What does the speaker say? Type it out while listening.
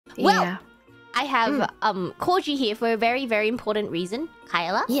Well, Yeah. I have called you here for a very, very important reason,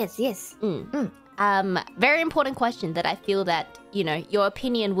 Kyla. Yes. Very important question that I feel that, you know, your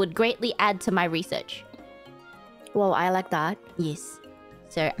opinion would greatly add to my research. Well, I like that. Yes.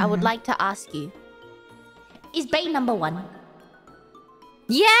 So I would like to ask you, is Bay number 1?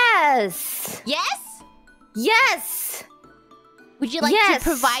 Yes. Yes? Yes. Would you like to Yes.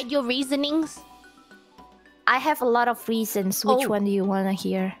 provide your reasonings? I have a lot of reasons. Which Oh. one do you want to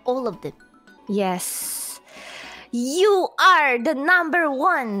hear? All of them. Yes. You are the number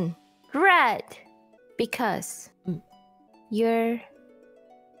 1, Red. Because you're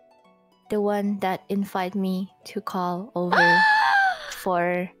the one that invited me to call over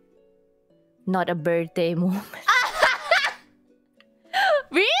for not a birthday moment.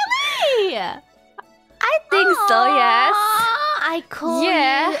 Really? I think so, yes. I call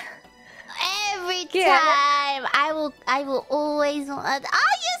Yeah. you every Yeah. time. I will always want.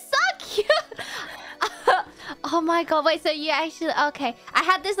 Oh, you're so cute. Oh my god! Wait, so you actually okay? I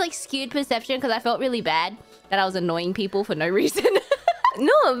had this like skewed perception because I felt really bad that I was annoying people for no reason.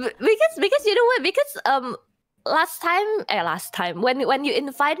 No, because you know what? Because last time when you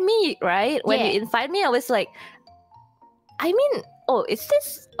invite me, right? When Yeah. you invite me, I was like, I mean, oh, is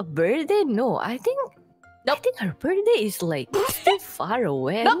this a birthday? No, I think her birthday is like still far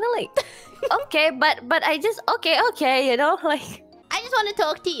away. And I'm like, okay, but I just okay, you know, like I just want to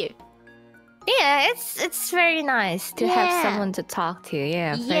talk to you. yeah, it's very nice to have Yeah. someone to talk to.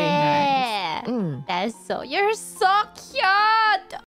 Yeah, very Yeah. nice. That's so. You're so cute.